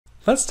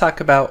Let's talk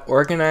about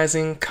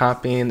organizing,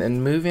 copying,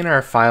 and moving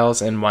our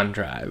files in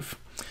OneDrive.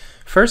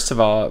 First of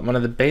all, one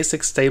of the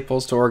basic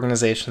staples to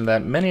organization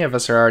that many of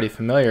us are already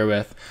familiar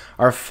with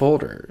are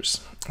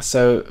folders.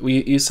 So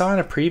you saw in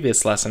a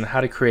previous lesson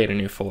how to create a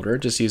new folder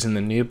just using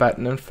the new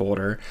button and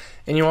folder,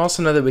 and you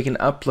also know that we can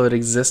upload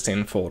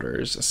existing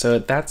folders. So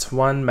that's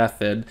one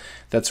method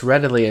that's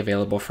readily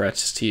available for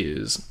us to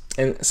use.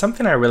 And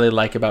something I really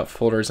like about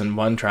folders in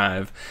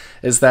OneDrive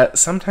is that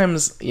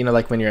sometimes,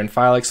 like when you're in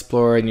File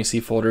Explorer and you see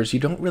folders, you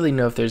don't really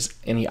know if there's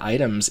any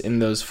items in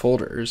those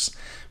folders.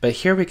 But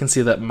here we can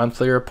see that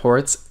monthly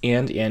reports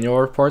and annual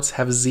reports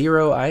have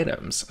 0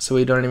 items, so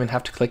we don't even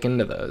have to click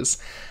into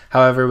those.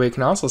 However, we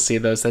can also see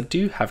those that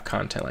do have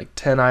content, like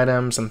 10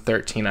 items and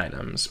 13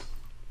 items.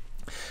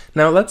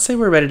 Now let's say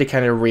we're ready to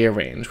kind of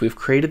rearrange. We've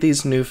created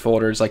these new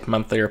folders like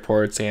monthly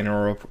reports,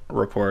 annual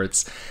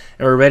reports,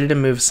 and we're ready to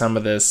move some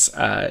of this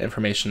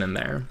information in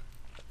there.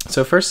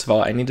 So first of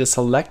all, I need to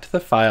select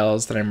the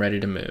files that I'm ready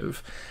to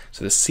move.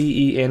 So the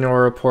CE annual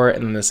report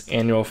and then this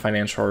annual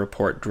financial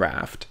report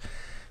draft.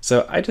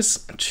 So I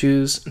just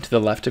choose to the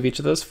left of each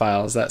of those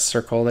files, that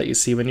circle that you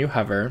see when you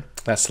hover,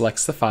 that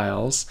selects the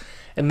files,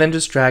 and then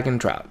just drag and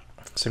drop.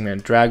 So I'm going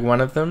to drag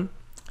one of them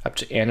up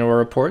to annual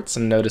reports,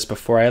 and notice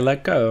before I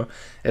let go,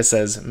 it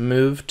says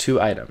move 2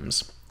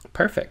 items.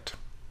 Perfect.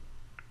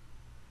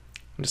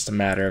 In just a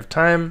matter of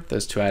time,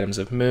 those 2 items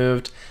have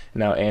moved,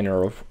 and now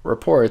annual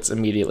reports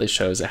immediately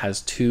shows it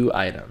has 2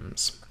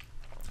 items.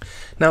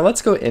 Now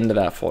let's go into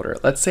that folder.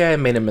 Let's say I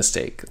made a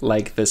mistake,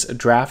 like this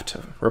draft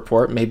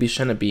report maybe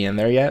shouldn't be in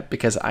there yet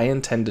because I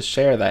intend to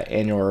share that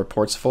annual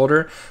reports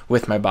folder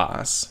with my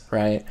boss,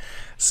 right?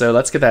 So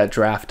let's get that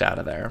draft out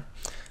of there.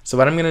 So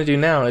what I'm going to do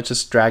now is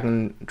just drag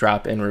and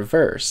drop in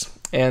reverse.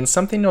 And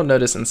something you'll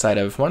notice inside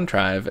of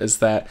OneDrive is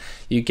that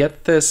you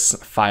get this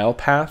file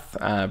path,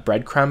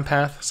 breadcrumb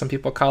path, some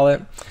people call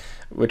it,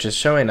 which is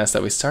showing us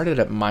that we started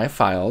at My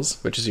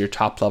Files, which is your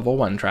top level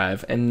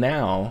OneDrive, and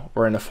now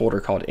we're in a folder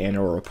called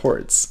Annual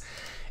Reports.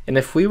 And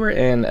if we were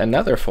in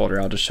another folder,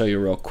 I'll just show you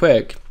real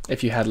quick,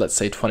 if you had, let's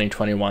say,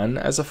 2021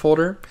 as a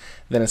folder,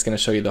 then it's going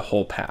to show you the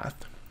whole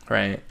path,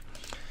 right?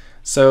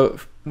 So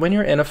when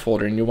you're in a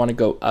folder and you want to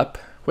go up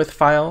with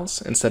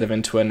files instead of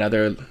into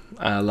another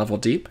level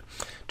deep,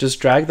 just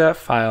drag that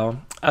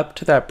file up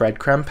to that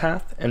breadcrumb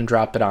path and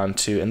drop it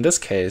onto, in this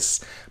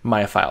case,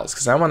 My Files,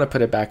 because I want to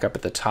put it back up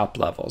at the top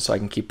level so I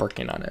can keep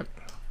working on it.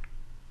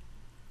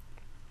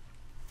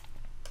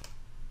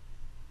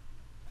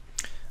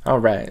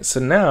 Alright, so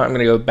now I'm going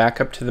to go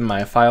back up to the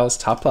My Files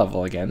top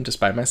level again, just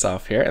by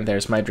myself here, and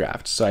there's my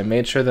draft. So I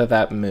made sure that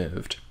that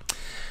moved.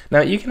 Now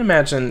you can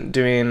imagine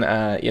doing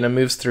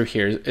moves through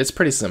here. It's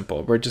pretty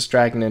simple. We're just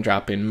dragging and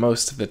dropping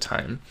most of the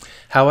time.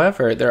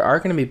 However, there are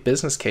going to be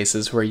business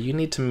cases where you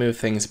need to move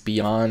things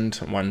beyond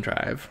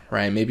OneDrive,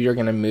 right? Maybe you're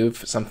going to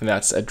move something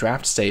that's a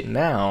draft state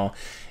now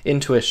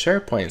into a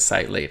SharePoint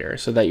site later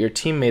so that your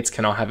teammates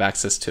can all have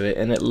access to it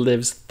and it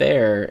lives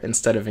there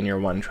instead of in your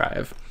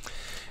OneDrive.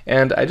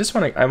 And I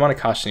want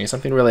to caution you,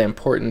 something really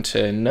important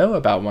to know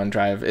about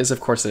OneDrive is, of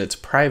course, that it's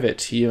private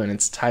to you and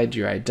it's tied to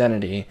your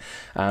identity.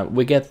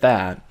 We get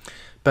that.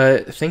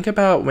 But think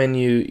about when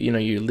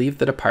you leave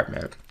the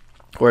department,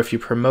 or if you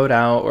promote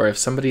out, or if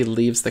somebody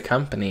leaves the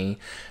company,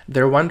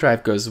 their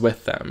OneDrive goes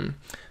with them.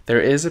 There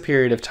is a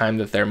period of time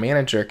that their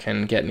manager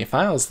can get any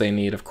files they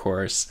need, of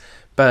course,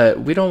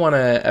 but we don't want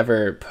to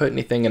ever put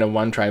anything in a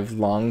OneDrive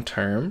long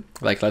term,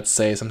 like let's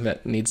say something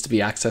that needs to be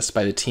accessed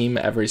by the team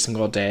every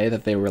single day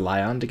that they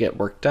rely on to get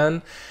work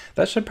done.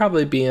 That should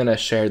probably be in a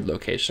shared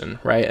location,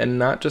 right? And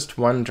not just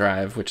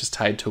OneDrive, which is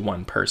tied to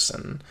one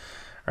person.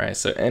 Right,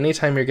 so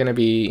anytime you're going to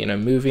be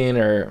moving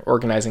or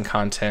organizing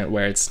content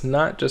where it's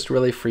not just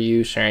really for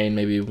you, sharing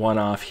maybe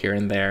one-off here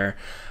and there,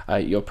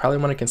 you'll probably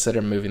want to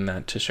consider moving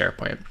that to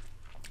SharePoint.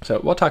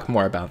 So we'll talk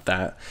more about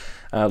that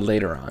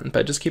later on,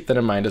 but just keep that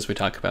in mind as we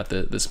talk about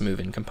this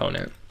moving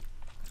component.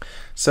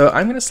 So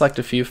I'm going to select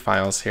a few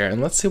files here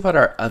and let's see what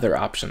our other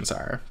options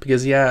are,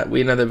 because yeah,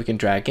 we know that we can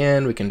drag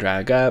in, we can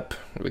drag up,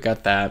 we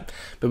got that,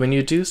 but when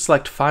you do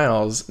select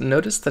files,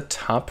 notice the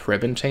top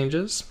ribbon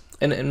changes.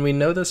 And we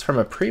know this from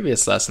a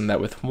previous lesson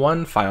that with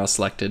one file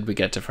selected, we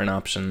get different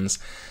options,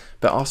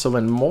 but also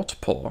when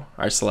multiple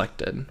are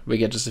selected, we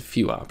get just a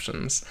few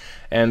options.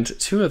 And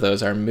 2 of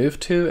those are Move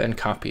To and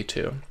Copy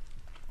To.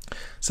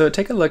 So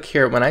take a look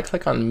here. When I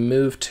click on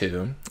Move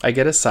To, I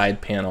get a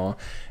side panel,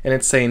 and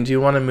it's saying, do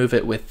you want to move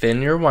it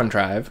within your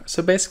OneDrive?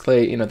 So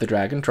basically, the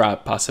drag and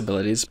drop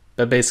possibilities.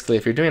 But basically,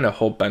 if you're doing a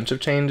whole bunch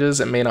of changes,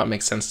 it may not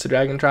make sense to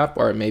drag and drop,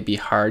 or it may be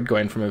hard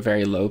going from a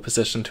very low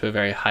position to a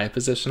very high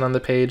position on the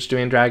page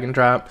doing drag and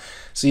drop.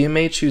 So you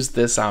may choose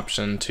this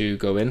option to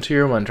go into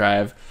your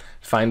OneDrive,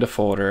 find a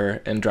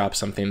folder, and drop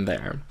something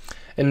there.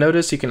 And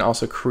notice you can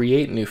also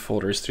create new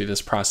folders through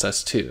this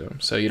process too,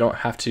 so you don't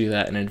have to do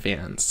that in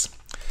advance.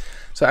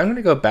 So I'm going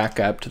to go back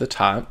up to the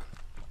top,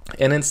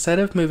 and instead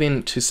of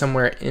moving to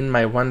somewhere in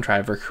my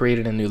OneDrive or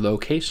creating a new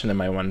location in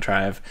my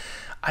OneDrive,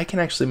 I can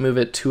actually move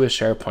it to a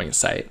SharePoint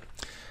site.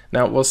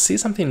 Now we'll see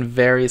something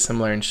very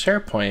similar in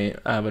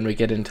SharePoint when we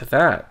get into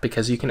that,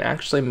 because you can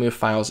actually move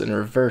files in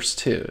reverse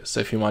too. So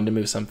if you wanted to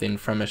move something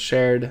from a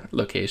shared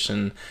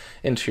location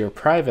into your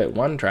private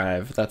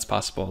OneDrive, that's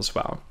possible as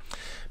well.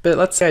 But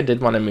let's say I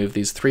did want to move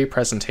these 3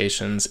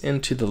 presentations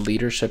into the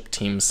leadership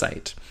team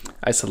site.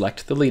 I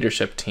select the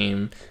leadership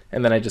team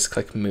and then I just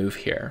click move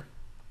here.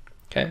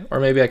 Okay, or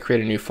maybe I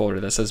create a new folder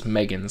that says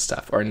Megan's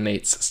stuff or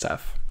Nate's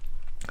stuff,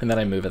 and then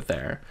I move it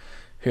there.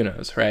 Who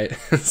knows, right?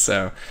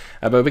 So,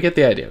 but we get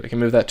the idea. We can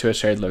move that to a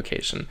shared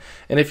location.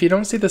 And if you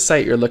don't see the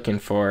site you're looking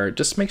for,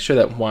 just make sure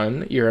that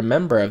 1, you're a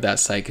member of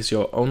that site, because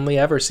you'll only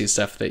ever see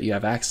stuff that you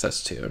have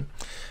access to.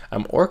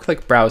 Or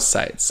click Browse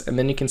Sites, and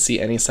then you can see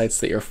any sites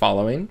that you're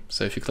following.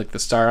 So if you click the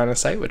star on a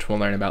site, which we'll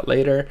learn about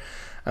later,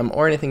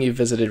 or anything you've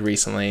visited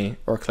recently,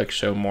 or click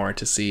Show More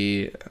to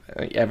see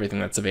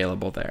everything that's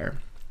available there.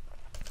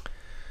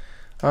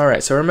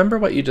 Alright, so remember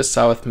what you just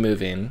saw with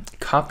moving.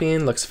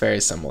 Copying looks very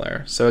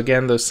similar. So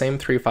again, those same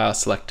 3 files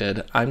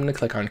selected, I'm going to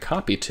click on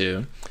Copy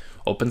To,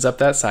 opens up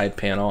that side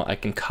panel. I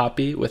can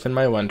copy within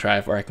my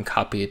OneDrive, or I can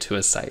copy it to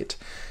a site.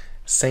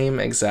 Same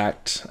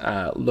exact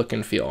look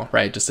and feel,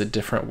 right? Just a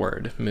different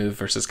word, move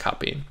versus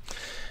copy.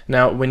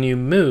 Now, when you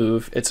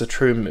move, it's a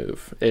true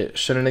move. It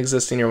shouldn't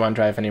exist in your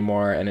OneDrive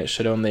anymore, and it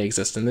should only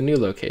exist in the new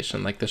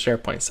location, like the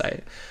SharePoint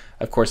site.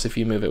 Of course, if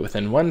you move it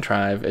within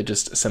OneDrive, it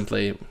just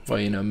simply, well,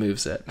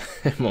 moves it.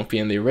 It won't be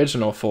in the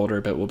original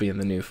folder, but will be in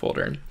the new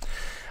folder.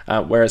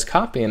 Whereas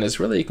copying is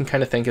really, you can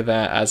kind of think of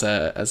that as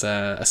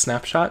a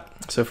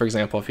snapshot. So for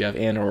example, if you have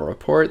annual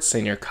reports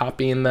and you're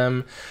copying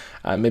them,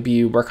 maybe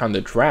you work on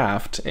the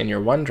draft in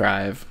your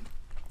OneDrive,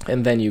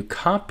 and then you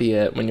copy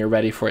it when you're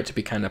ready for it to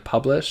be kind of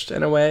published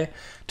in a way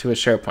to a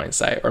SharePoint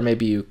site, or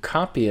maybe you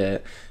copy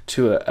it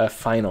to a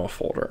final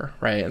folder,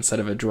 right, instead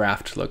of a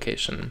draft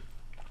location.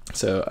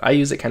 So I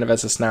use it kind of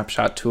as a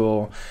snapshot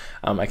tool.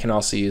 I can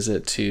also use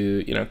it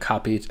to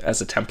copy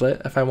as a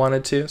template if I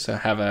wanted to. So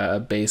have a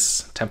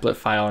base template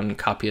file and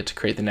copy it to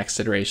create the next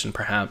iteration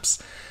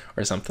perhaps,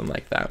 or something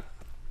like that.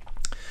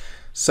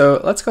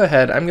 So let's go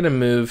ahead. I'm going to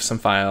move some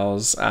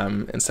files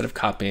instead of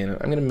copying.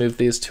 I'm going to move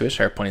these to a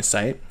SharePoint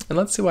site, and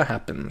let's see what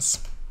happens.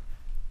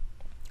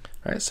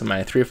 All right, so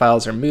my 3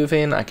 files are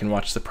moving. I can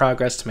watch the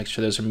progress to make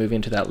sure those are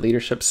moving to that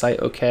leadership site.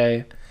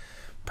 Okay,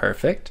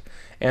 perfect.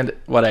 And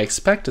what I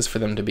expect is for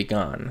them to be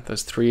gone.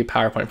 Those 3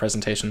 PowerPoint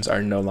presentations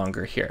are no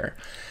longer here.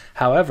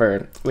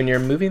 However, when you're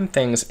moving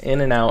things in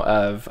and out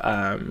of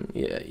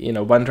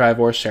OneDrive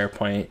or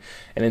SharePoint,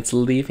 and it's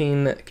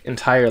leaving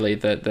entirely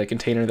the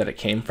container that it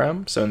came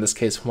from, so in this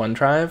case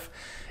OneDrive,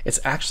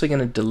 it's actually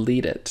going to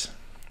delete it.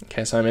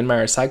 Okay, so I'm in my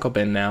recycle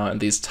bin now, and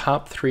these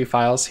top 3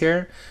 files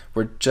here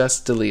were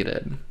just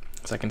deleted.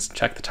 So I can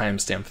check the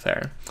timestamp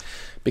there.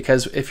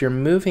 Because if you're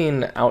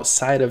moving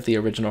outside of the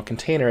original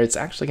container, it's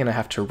actually going to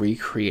have to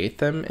recreate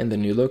them in the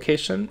new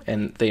location,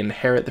 and they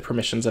inherit the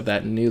permissions of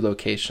that new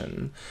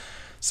location.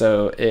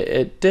 So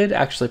it did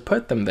actually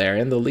put them there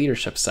in the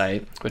leadership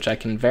site, which I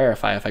can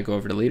verify if I go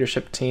over to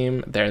leadership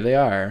team, there they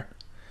are.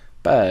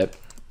 But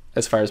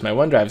as far as my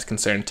OneDrive is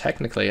concerned,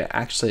 technically it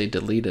actually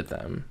deleted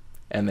them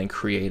and then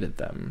created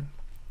them.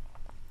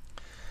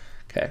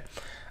 Okay.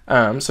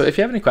 So if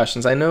you have any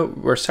questions, I know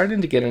we're starting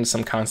to get into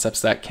some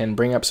concepts that can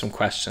bring up some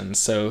questions.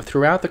 So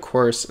throughout the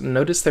course,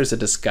 notice there's a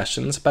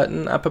discussions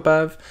button up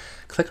above.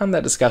 Click on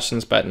that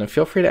discussions button and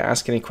feel free to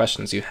ask any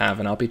questions you have,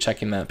 and I'll be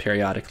checking that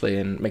periodically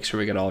and make sure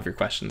we get all of your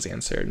questions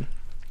answered.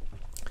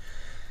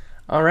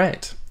 All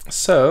right,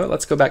 so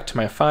let's go back to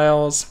my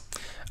files.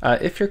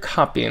 If you're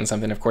copying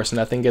something, of course,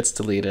 nothing gets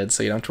deleted,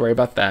 so you don't have to worry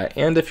about that.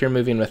 And if you're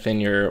moving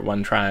within your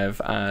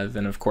OneDrive,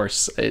 then of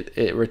course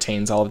it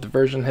retains all of the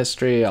version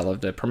history, all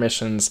of the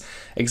permissions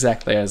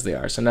exactly as they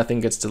are. So nothing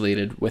gets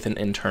deleted with an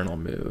internal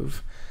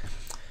move.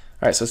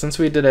 All right, so since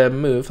we did a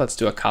move, let's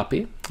do a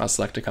copy. I'll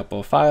select a couple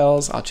of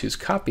files. I'll choose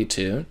Copy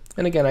To.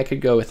 And again, I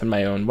could go within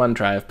my own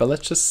OneDrive, but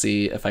let's just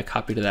see if I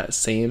copy to that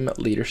same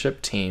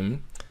leadership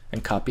team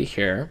and copy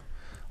here,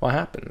 what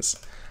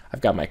happens? I've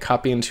got my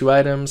copy and 2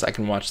 items. I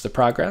can watch the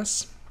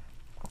progress.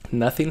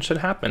 Nothing should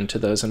happen to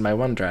those in my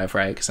OneDrive,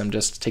 right? Because I'm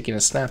just taking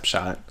a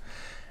snapshot.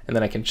 And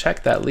then I can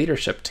check that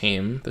leadership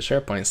team, the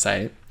SharePoint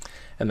site,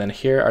 and then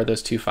here are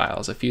those 2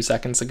 files. A few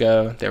seconds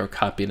ago, they were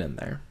copied in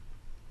there.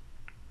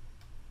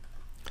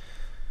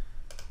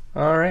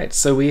 All right,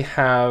 so we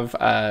have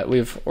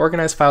we've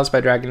organized files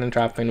by dragging and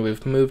dropping.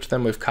 We've moved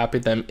them. We've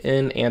copied them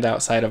in and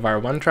outside of our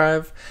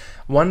OneDrive.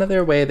 One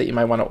other way that you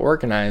might want to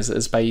organize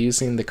is by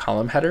using the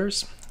column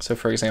headers. So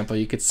for example,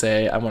 you could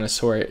say, I want to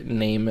sort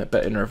name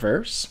but in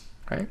reverse,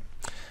 right?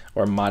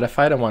 Or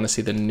modified, I want to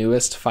see the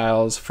newest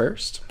files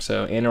first.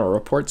 So annual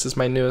reports is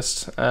my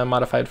newest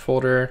modified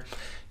folder.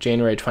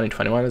 January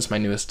 2021 is my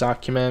newest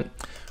document.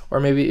 Or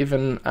maybe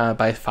even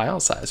by file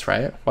size,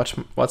 right?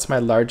 What's my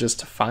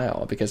largest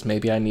file? Because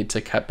maybe I need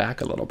to cut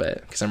back a little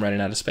bit because I'm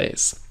running out of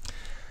space.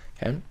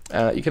 Okay.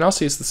 You can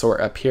also use the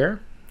sort up here.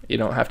 You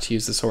don't have to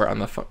use the sort on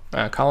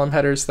the column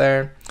headers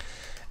there.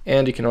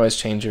 And you can always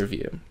change your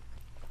view.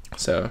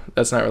 So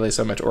that's not really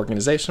so much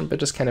organization, but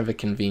just kind of a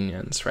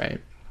convenience,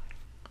 right?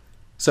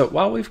 So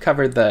while we've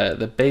covered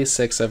the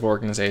basics of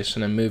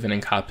organization and moving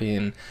and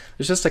copying,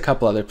 there's just a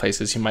couple other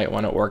places you might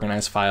want to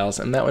organize files,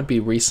 and that would be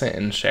recent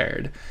and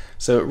shared.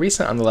 So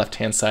recent on the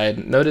left-hand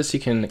side, notice you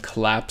can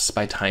collapse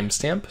by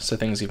timestamp, so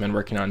things you've been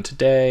working on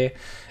today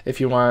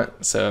if you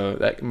want, so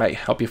that might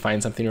help you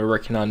find something you were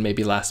working on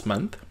maybe last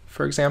month,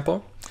 for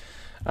example.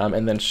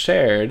 And then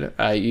shared,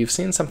 you've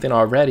seen something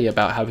already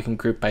about how we can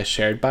group by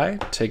shared by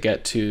to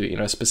get to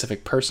a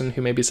specific person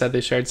who maybe said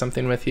they shared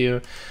something with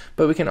you,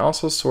 but we can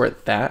also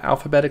sort that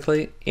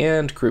alphabetically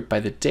and group by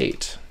the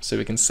date. So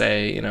we can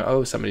say,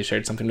 oh, somebody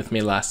shared something with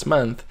me last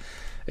month,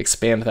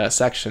 expand that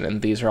section,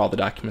 and these are all the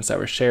documents that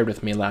were shared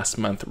with me last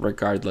month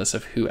regardless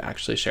of who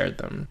actually shared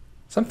them.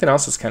 Something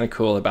else that's kind of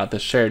cool about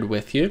this shared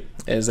with you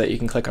is that you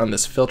can click on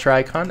this filter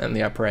icon in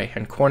the upper right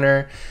hand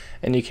corner,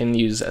 and you can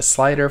use a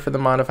slider for the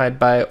modified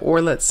by,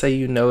 or let's say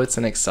it's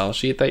an Excel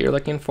sheet that you're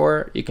looking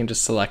for, you can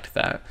just select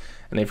that.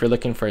 And if you're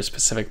looking for a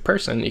specific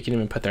person, you can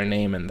even put their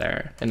name in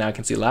there. And now I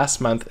can see last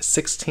month,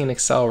 16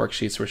 Excel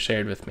worksheets were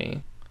shared with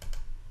me.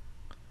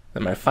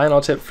 Then my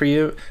final tip for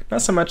you,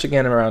 not so much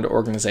again around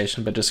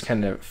organization, but just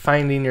kind of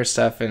finding your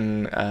stuff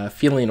and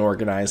feeling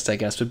organized, I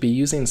guess, would be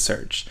using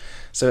search.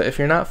 So if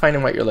you're not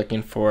finding what you're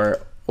looking for,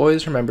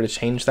 always remember to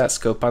change that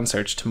scope on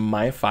search to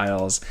My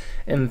Files,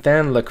 and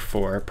then look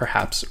for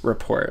perhaps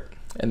Report.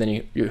 And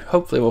then you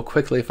hopefully will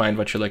quickly find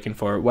what you're looking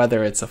for,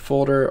 whether it's a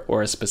folder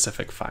or a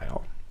specific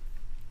file.